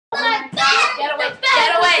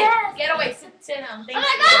Thank Oh my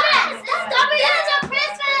goodness! It's coming into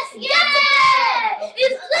Christmas! Yay!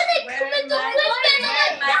 It's literally coming to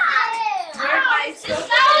Christmas! Oh my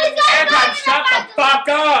god! Everybody shut the fuck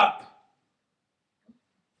up!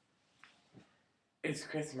 It's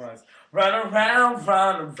Christmas. Run around,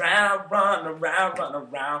 run around, run around, run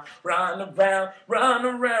around, run around, run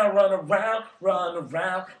around, run around, run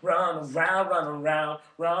around, run around, run around,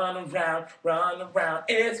 run around, run around.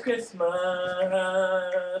 It's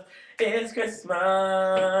Christmas. It's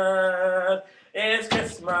Christmas. It's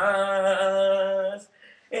Christmas.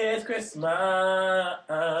 It's Christmas.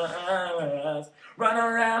 Run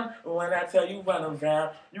around when I tell you run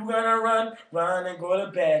around. You gonna run, run and go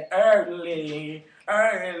to bed early.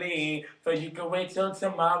 Early, so you can wait till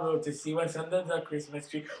tomorrow to see what's under the Christmas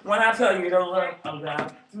tree. When I tell you to run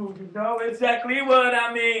around, do you know exactly what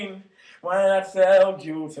I mean? When I tell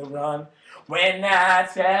you to run, when I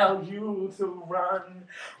tell you to run,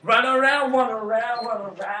 run around, run around, run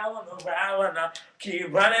around, run around, run around,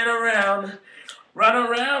 keep running around. Run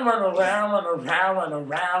around, run around, run around, run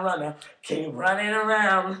around, run around, keep running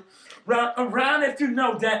around. Run around if you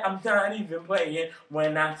know that I'm not even playing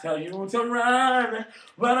when I tell you to run.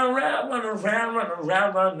 Run around, run around, run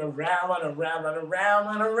around, run around, run around, run around,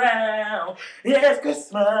 run around. It's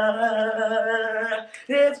Christmas.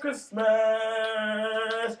 It's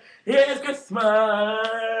Christmas. It's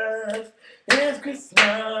Christmas. It's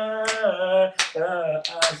Christmas.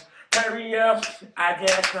 Hurry up, I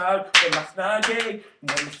get snug with my snuggie,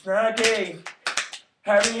 with my snuggie.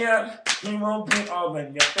 Hurry up, he won't be all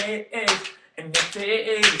in your face, in your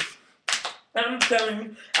face. I'm telling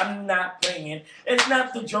you, I'm not playing. It's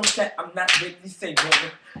not the joke that I'm not really saying.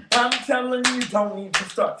 I'm telling you, don't even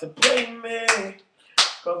start to blame me.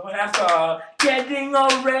 Cause when I saw getting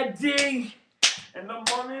all ready, in the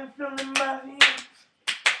morning feeling my heat,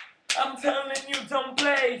 I'm telling you, don't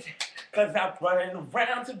play. Cause I'm running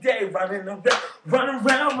around today, running around, run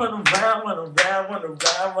around, run around, run around, run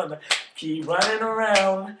around, run around, keep running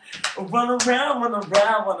around, run around, run around, run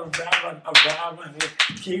around, run around, run,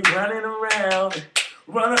 keep running around.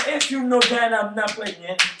 Run if you know that I'm not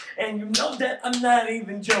playing, and you know that I'm not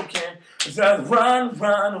even joking. Just run,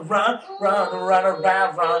 run, run, run, run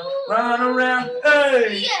around, run around.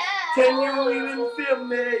 Hey, can you even feel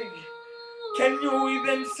me? Can you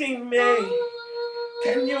even see me?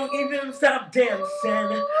 Can you even stop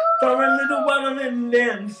dancing for a little while and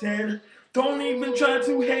dancing? Don't even try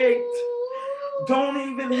to hate. Don't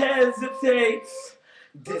even hesitate.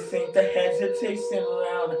 This ain't the hesitation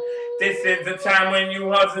round. This is the time when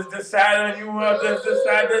you others decide, when you others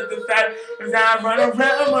decide. Cause I run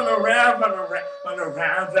around, run around, run around, run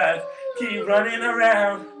around, just keep running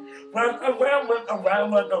around. Run around, run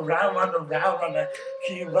around, run around, run around, run around,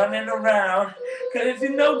 keep running around. Cause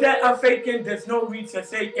you know that I'm faking, there's no reach to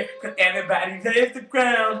shaking. Cause everybody lays the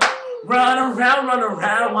ground. Run around, run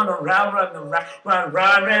around, run around, run around,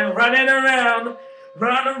 run and running around.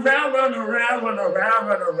 Run around, run around, run around,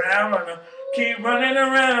 run around, run around, keep running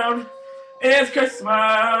around. It's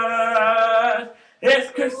Christmas. It's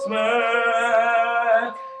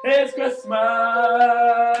Christmas. It's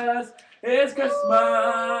Christmas. It's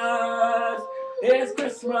Christmas. It's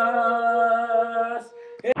Christmas.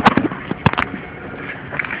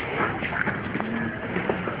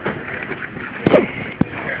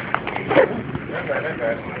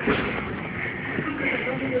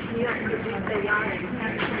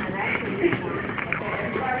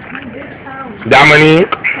 Dominique,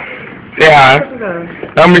 say hi.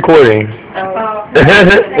 I'm recording.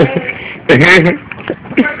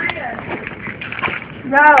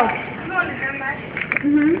 No.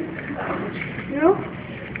 You?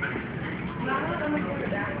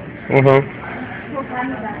 Mhm. What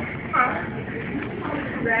kind is that?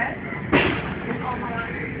 Red.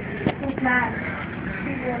 Who's that?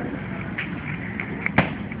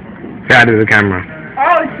 Say hi to the camera.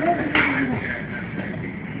 Oh, shit.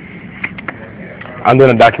 I'm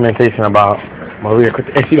doing a documentation about Maria,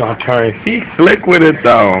 and she don't turn. She's slick with it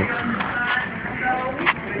though.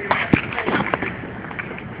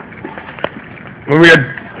 Maria,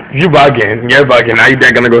 you bugging. You're bugging. Now you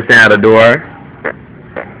think gonna go stand at the door?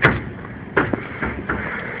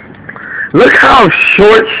 Look how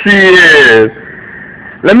short she is.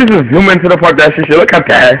 Let me just zoom into the part that she should. Look at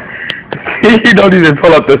that. She don't even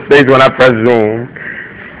pull up the stage when I press zoom.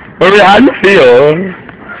 Maria, how you feel?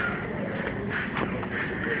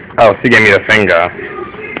 Oh, she gave me the finger.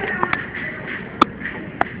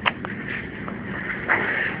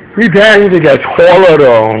 We dad need to get taller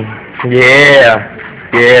though. Yeah.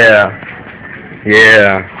 Yeah.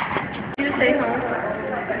 Yeah. You stay home.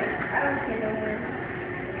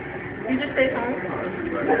 You just stay home.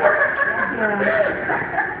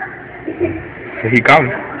 Here he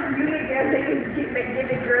comes.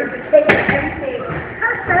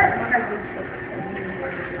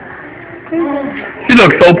 She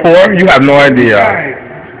looks so poor, you have no idea.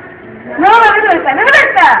 No, let me do it. Let me do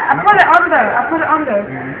that. I put it under.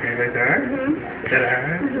 Okay, like that? Mm-hmm.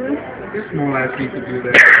 That? Mm-hmm. You're small ass people do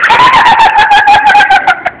that.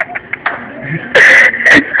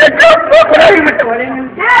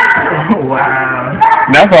 Yeah. Oh, wow.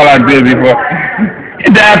 That's all I did before.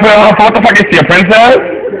 Your dad put on her phone, what the fuck is she, a princess?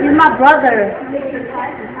 He's my brother.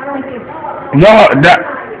 No, that,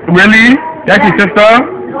 really? That's your sister?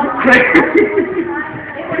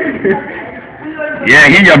 Yeah,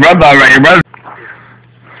 he's your brother, alright, your brother.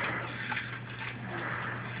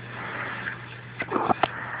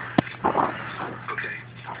 Okay.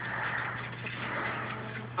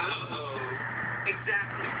 Oh,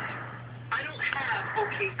 exactly. I don't have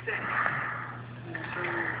okay sex. So,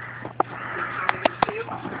 that's how it makes you feel?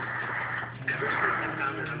 Ever since I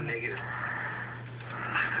found that I'm negative,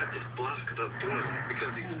 I've had this block about doing it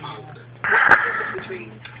because he's positive. What's the difference between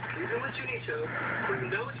sleeping with Junito, who you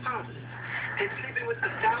know is positive, and sleeping with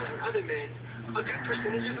 1,000 other men, a good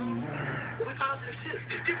percentage of whom will be positive too?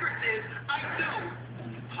 The difference is, I know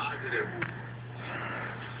positive.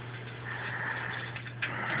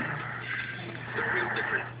 The real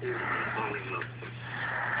difference is falling in love with them.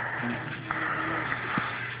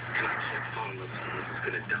 And I can't fall in love with someone who's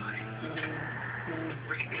gonna die.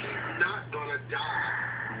 He's not gonna die.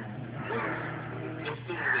 Well, no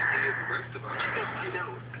sooner than any of the rest of us. I know.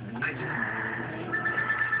 I just...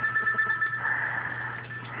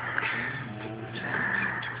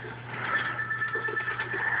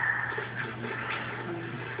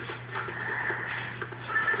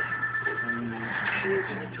 You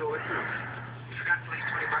forgot to leave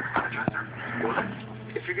 $20 on the dresser. What?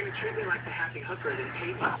 If you're gonna treat me like the happy hooker, then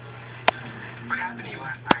pay me. What happened to you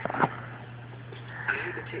last night? I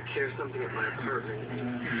had to take care of something at my apartment.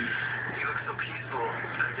 You looked so peaceful,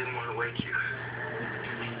 I didn't want to wake you.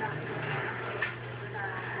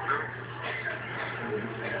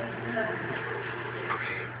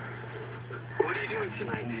 Okay. What are you doing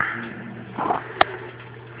tonight?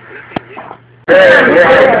 Nothing yet.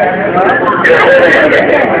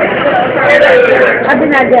 I did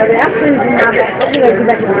not get it. I please do not. I'm going to go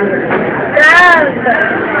back to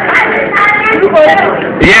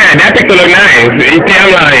Yeah, that picture look nice. You see, I'm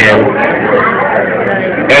lying.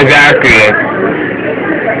 Exactly.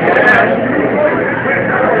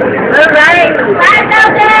 Alright. Bye,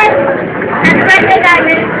 Sheldon. Happy birthday,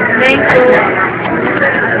 Diamond. Thank you.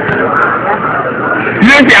 You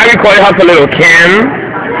didn't see I be calling her for little Kim?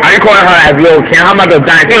 I be calling her as little Kim. How am I gonna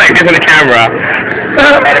die? She like this in the camera.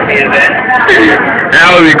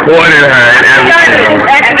 I was recording her and everything.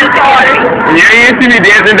 Yeah, you see me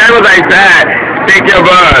dancing. That was like that. Take your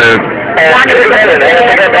buzz.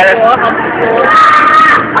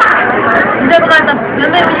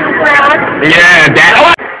 Yeah, that.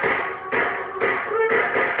 Oh.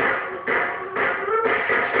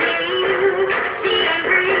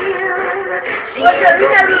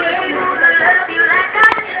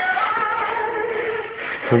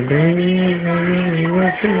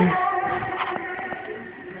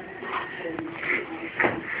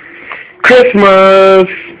 Christmas.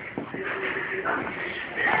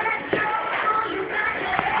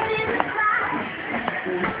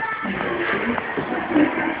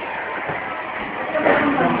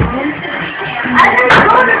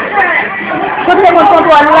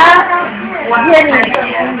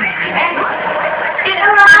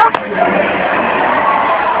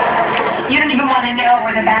 You don't even want to know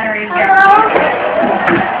where the batteries go.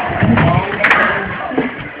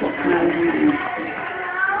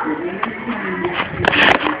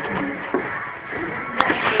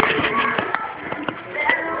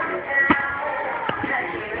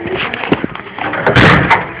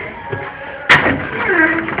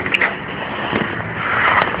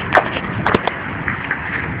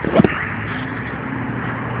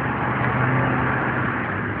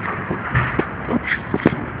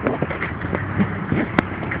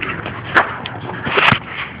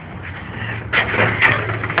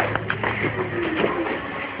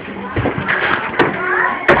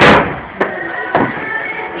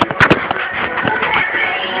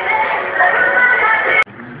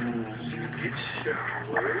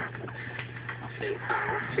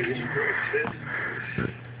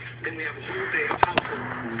 Then we have a whole day of housework.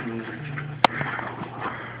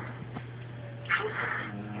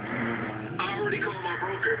 I already called my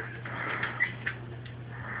broker.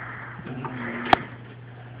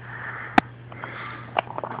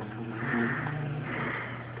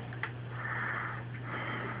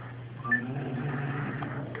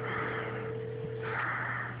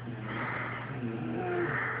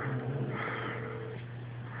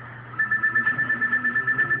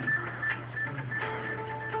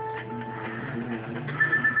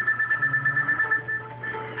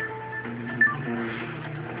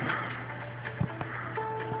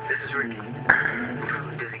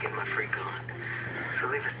 So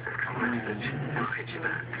leave us a message and I'll hit you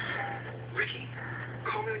back. Ricky,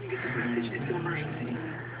 call me when you get this message. It's an emergency.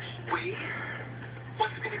 Wait,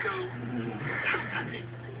 what's it gonna go?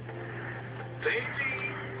 Daisy,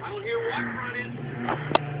 I don't hear water running.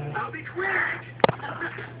 I'll be quick.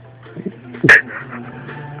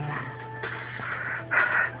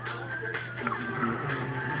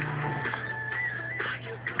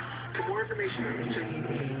 For more information on HIV,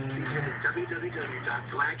 please visit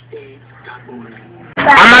www.blackaids.org.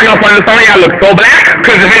 I'm not gonna put this on. Y'all look so black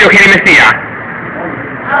because the video can't even see y'all.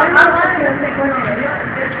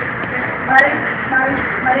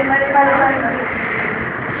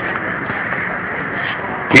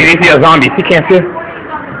 You didn't see a zombie. She can't see.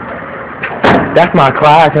 That's my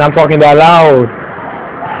class, and I'm talking that loud.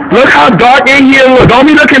 Look how dark in here. Look, don't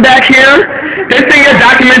be looking back here. This thing is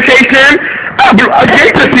documentation. I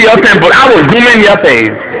get to see your temple. I will zoom in your face.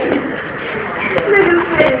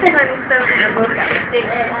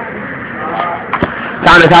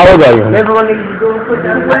 Thomas, how old are you?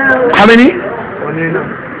 How many?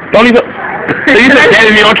 Don't even. So you said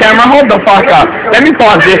that me on camera? Hold the fuck up. Let me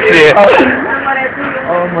pause this shit.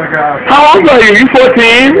 Oh my god. How old are you? You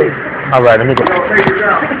 14? Alright, let me go.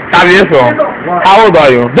 Stop this one. How old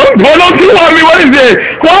are you? Don't you want me? What is this?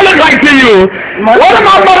 Who I look like to you? What am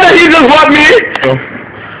I mother? He just want me?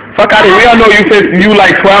 Fuck out of here. We all know you said you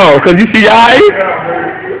like 12. Cause you see your eyes?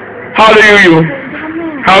 How old are you?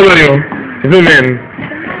 How old are you? Zoom in.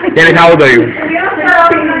 Yannick, how old are you?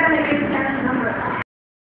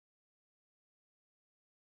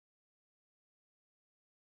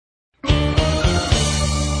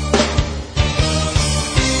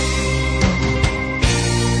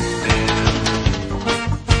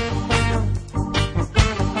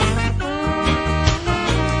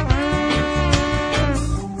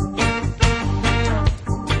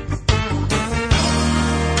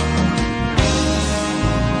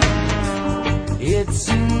 It's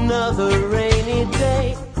another rainy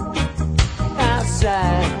day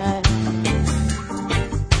outside,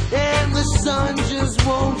 and the sun just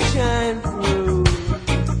won't shine through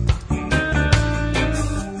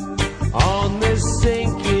on this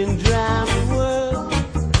sinking, drowning world.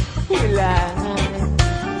 We lie,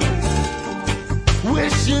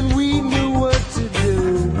 wishing we knew what to do.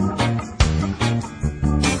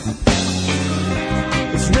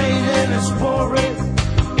 It's raining, it's pouring,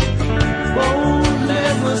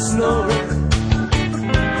 snoring.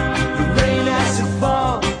 The rain as it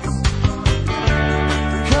falls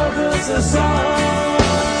covers us all.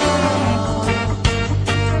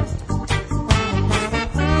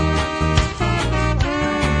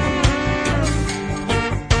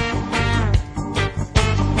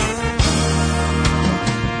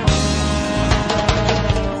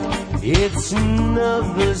 It's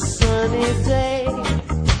another sunny day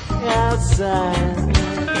outside.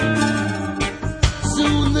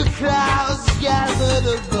 Soon the clouds gathered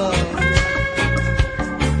above.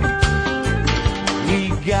 We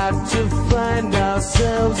got to find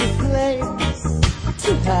ourselves a place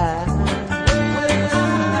to hide,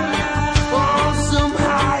 on some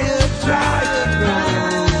higher, drier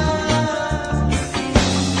ground.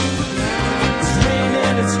 It's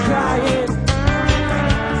raining, it's crying,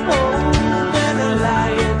 old and a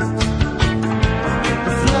lying.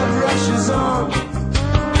 The flood rushes on.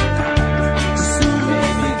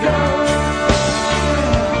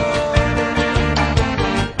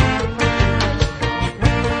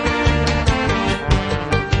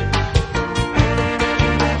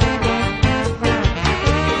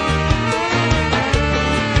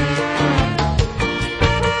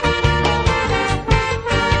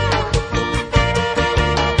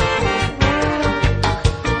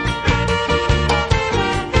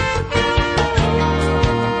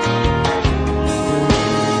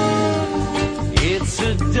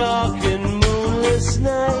 Dark and moonless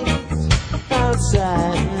night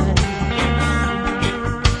outside.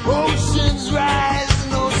 Oceans rise,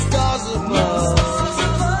 no stars above.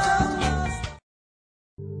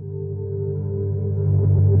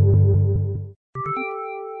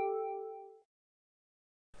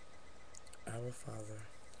 Our Father,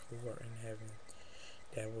 who art in heaven,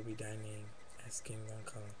 that will be thy name, as kingdom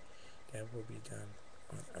come, that will be done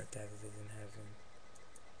on earth as it is in heaven.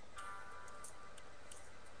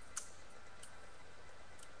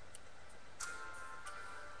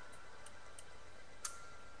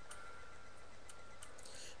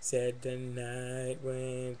 Said the night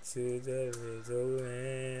went to the little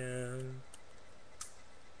lamb.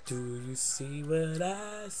 Do you see what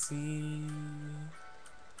I see?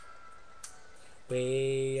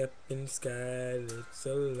 Way up in the sky, it's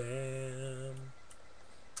a lamb.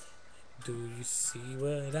 Do you see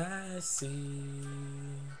what I see?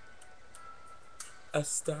 A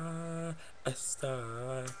star,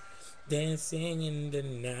 dancing in the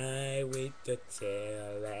night with the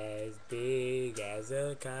tail as big as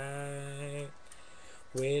a kite.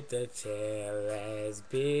 With the tail as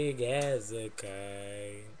big as a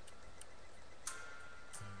kite.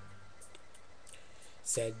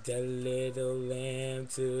 Said the little lamb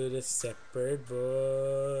to the shepherd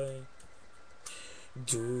boy.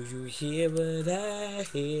 Do you hear what I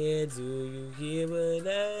hear? Do you hear what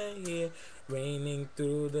I hear? Raining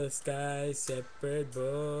through the sky, shepherd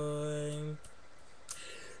boy.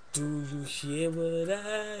 Do you hear what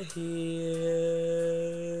I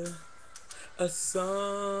hear? A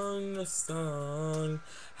song,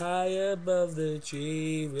 high above the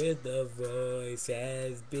tree with a voice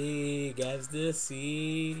as big as the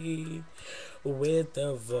sea. With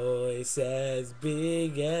a voice as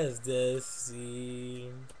big as the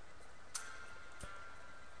sea.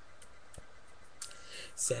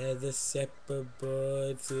 Said the shepherd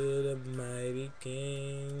boy to the mighty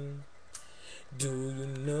king. Do you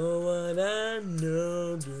know what I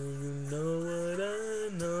know? Do you know what I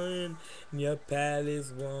know? In your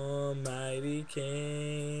palace, warm, mighty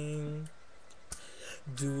king.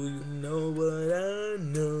 Do you know what I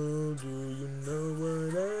know? Do you know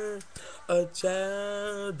what I? A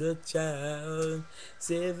child,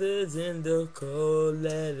 shivers in the cold.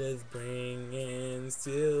 Let us bring in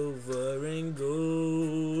silver and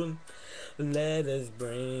gold. Let us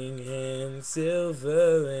bring in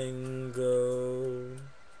silver and gold.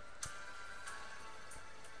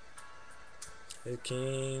 The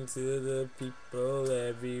king to the people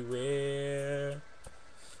everywhere.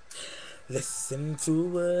 Listen to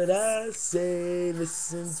what I say,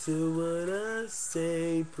 listen to what I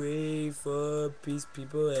say. Pray for peace,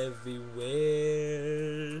 people everywhere.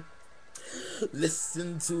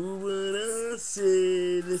 Listen to what I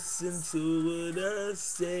say, listen to what I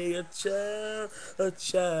say. A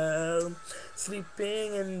child,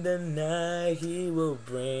 sleeping in the night. He will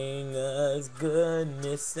bring us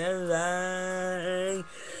goodness and light.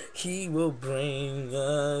 He will bring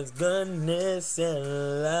us goodness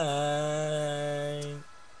and light.